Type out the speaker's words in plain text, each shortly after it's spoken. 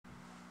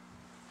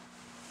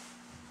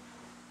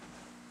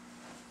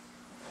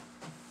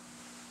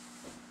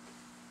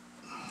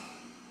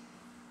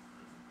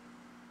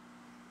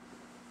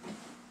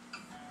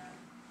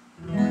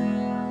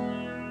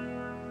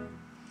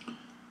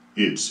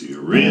It's the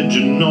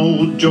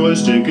original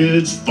joystick,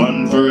 it's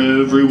fun for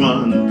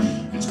everyone.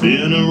 It's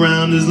been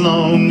around as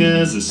long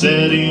as the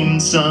setting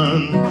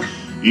sun.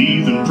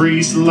 Even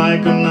priests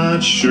like I'm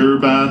not sure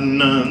about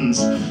nuns.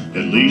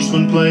 At least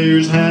one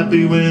player's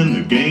happy when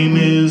the game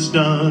is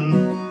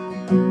done.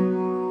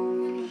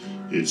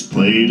 It's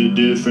played at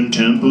different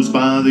tempos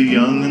by the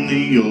young and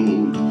the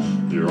old.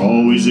 There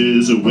always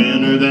is a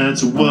winner,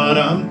 that's what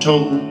I'm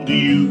told.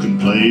 You can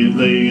play it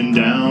laying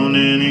down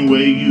any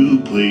way you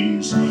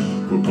please,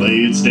 or play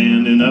it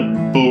standing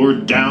up or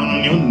down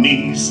on your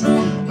knees.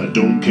 I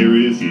don't care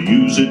if you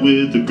use it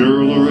with a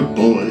girl or a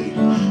boy.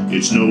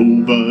 It's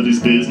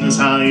nobody's business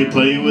how you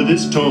play with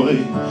this toy.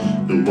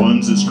 The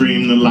ones that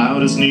scream the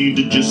loudest need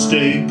to just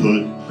stay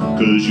put,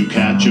 'cause you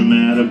catch them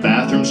at a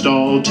bathroom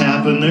stall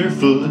tapping their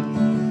foot.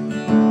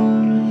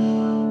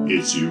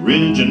 It's the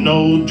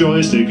original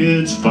joystick,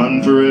 it's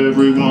fun for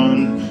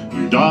everyone.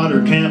 Your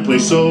daughter can't play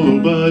solo,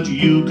 but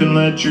you can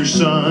let your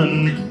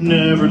son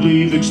never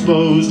leave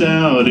exposed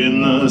out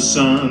in the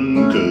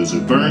sun, 'cause a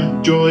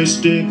burnt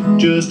joystick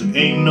just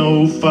ain't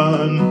no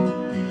fun.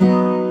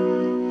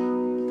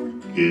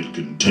 It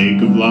can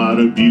take a lot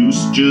of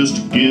abuse just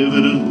to give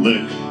it a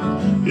lick.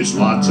 It's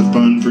lots of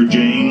fun for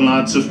Jane,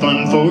 lots of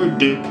fun for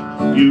Dick.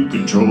 You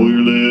control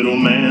your little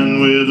man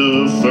with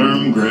a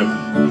firm grip.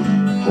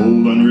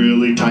 Hold on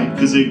really tight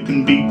 'cause it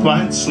can be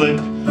quite slick.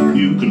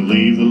 You can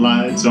leave the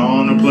lights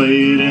on or play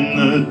it in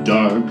the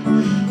dark,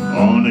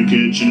 on a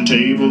kitchen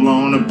table,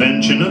 on a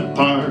bench in a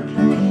park.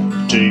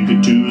 Take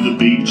it to the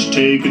beach,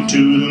 take it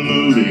to the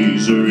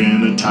movies, or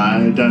in a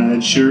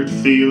tie-dyed shirt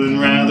feeling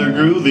rather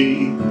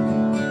groovy.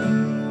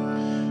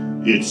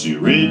 It's the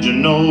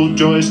original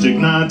joystick,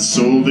 not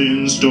sold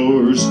in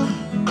stores.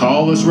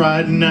 Call us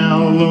right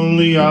now,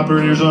 lonely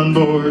operators on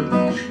board.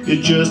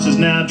 It's just as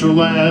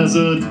natural as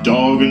a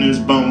dog in his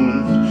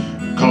bone.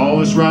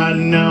 Call us right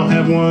now,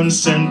 have one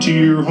sent to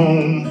your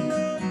home.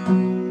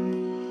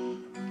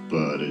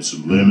 But it's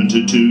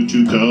limited to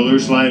 2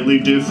 colors, slightly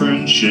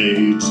different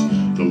shades.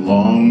 The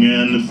long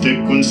and the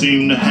thick ones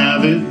seem to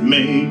have it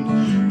made.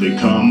 They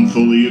come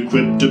fully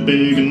equipped, a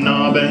big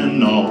knob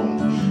and all.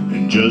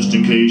 And just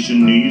in case you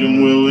need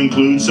them, we'll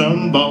include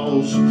some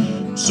balls.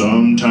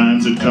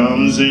 Sometimes it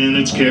comes in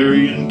its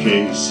carrying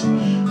case.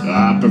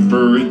 I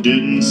prefer it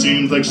didn't,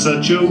 seems like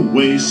such a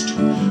waste.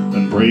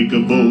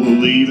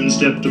 Unbreakable, even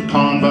stepped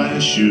upon by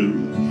a shoe.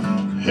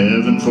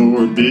 Heaven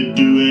forbid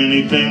do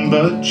anything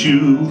but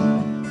chew.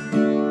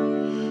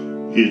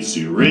 It's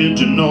the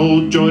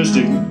original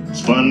joystick,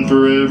 it's fun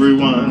for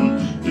everyone.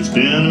 It's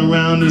been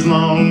around as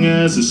long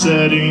as the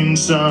setting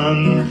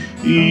sun.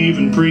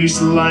 Even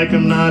priests like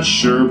I'm not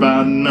sure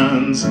about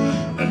nuns.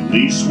 At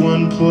least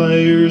one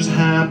player's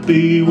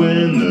happy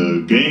when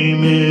the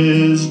game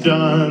is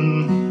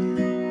done.